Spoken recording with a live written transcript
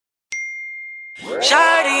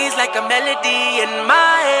Shawty's like a melody in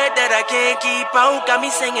my head that I can't keep out. Got me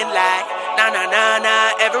singing like na na na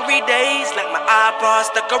na every day's like my iPod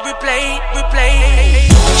stuck on replay.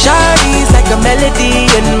 Shawty's like a melody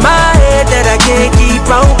in my head that I can't keep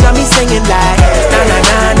out. Got me singing like na na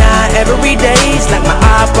na na every day's like my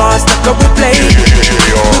iPod stuck on replay.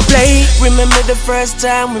 Remember the first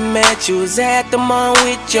time we met, you was at the mall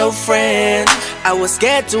with your friends. I was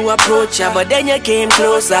scared to approach ya, but then you came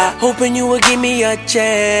closer, hoping you would give me a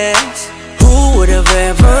chance. Who would have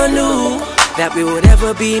ever knew that we would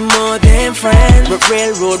ever be more than friends? But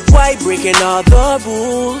railroad white breaking all the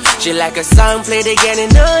rules. She like a song played again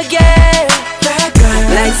and again. That girl,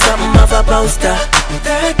 like something of a poster.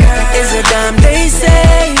 That girl is a dime, they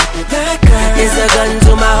say. That girl is a gun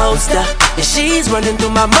to my holster, and she's running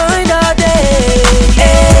through my mind all day.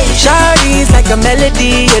 Hey, Shawty's like a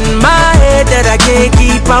melody in my head that I can't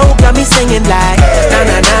keep out. Got me singing like na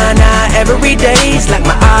na na na every day's like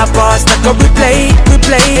my iPod stuck on replay.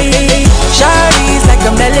 Shawty's like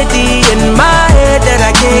a melody in my head that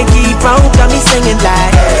I can't keep out. Got me singing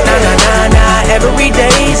like na na na na every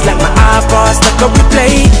day's like my iPod stuck on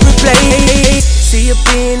replay. See you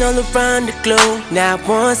being all around the globe. Not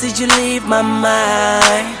once did you leave my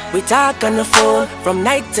mind. We talk on the phone from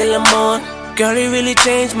night till the morning. Girl, it really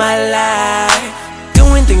changed my life.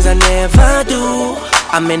 Doing things I never do.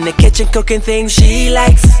 I'm in the kitchen cooking things she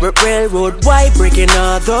likes. Railroad white breaking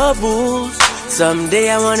all the rules. Someday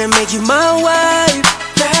I wanna make you my wife.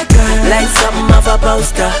 That girl, like something of a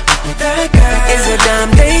poster. That girl is a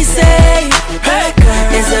dime, they say. That girl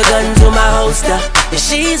is a gun to my holster, and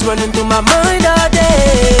she's running through my mind all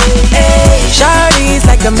day. Hey, Shawty's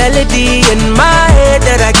like a melody in my head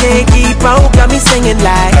that I can't keep out. Got me singing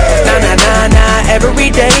like na na na na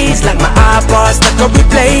every day's like my iPod stuck on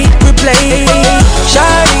replay.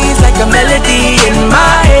 Shawty's like a melody in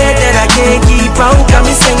my head that I can't keep out. Got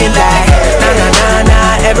me singing like na na na na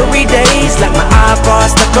every day's like my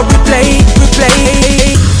iPod stuck on replay.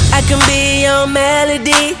 I can be your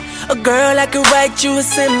melody, a girl I could write you a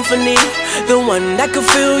symphony, the one that could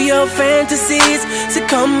fill your fantasies. So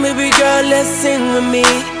come baby girl, let's sing with me.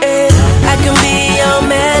 I can be your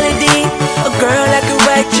melody, a girl I could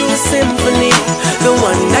write you a symphony, the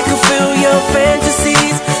one that could fill your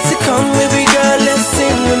fantasies. So come baby girl, let's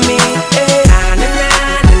sing with me.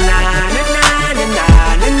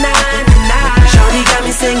 Shawty got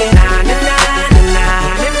me singing.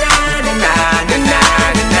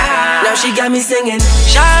 She got me singing.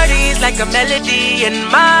 Shawty's like a melody in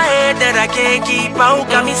my head that I can't keep out.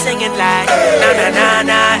 Got me singing like na na na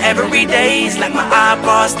na every day's like my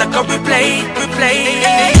iPod stuck on replay.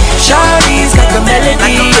 Shawty's like a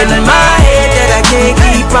melody in my head that I can't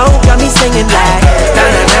keep out. Got me singing like na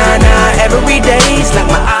na na na every day's like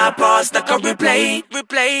my iPod stuck on replay.